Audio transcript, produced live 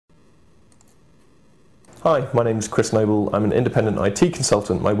Hi, my name is Chris Noble. I'm an independent IT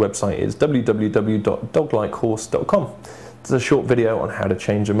consultant. My website is www.doglikeHorse.com. This is a short video on how to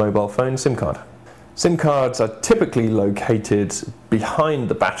change a mobile phone SIM card. SIM cards are typically located behind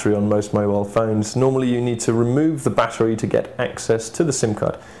the battery on most mobile phones. Normally you need to remove the battery to get access to the SIM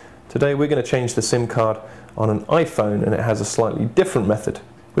card. Today we're going to change the SIM card on an iPhone, and it has a slightly different method.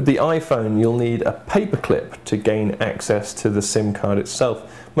 With the iPhone, you'll need a paperclip to gain access to the SIM card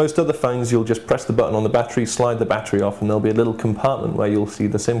itself. Most other phones, you'll just press the button on the battery, slide the battery off, and there'll be a little compartment where you'll see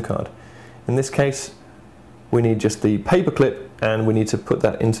the SIM card. In this case, we need just the paperclip, and we need to put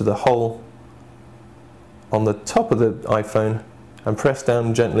that into the hole on the top of the iPhone and press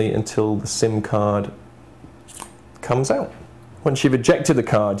down gently until the SIM card comes out. Once you've ejected the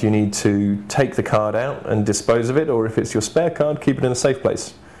card, you need to take the card out and dispose of it, or if it's your spare card, keep it in a safe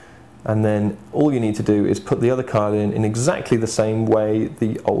place. And then all you need to do is put the other card in exactly the same way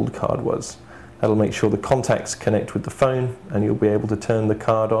the old card was. That'll make sure the contacts connect with the phone, and you'll be able to turn the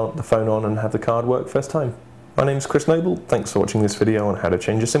phone on and have the card work first time. My name's Chris Noble. Thanks for watching this video on how to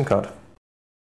change a SIM card.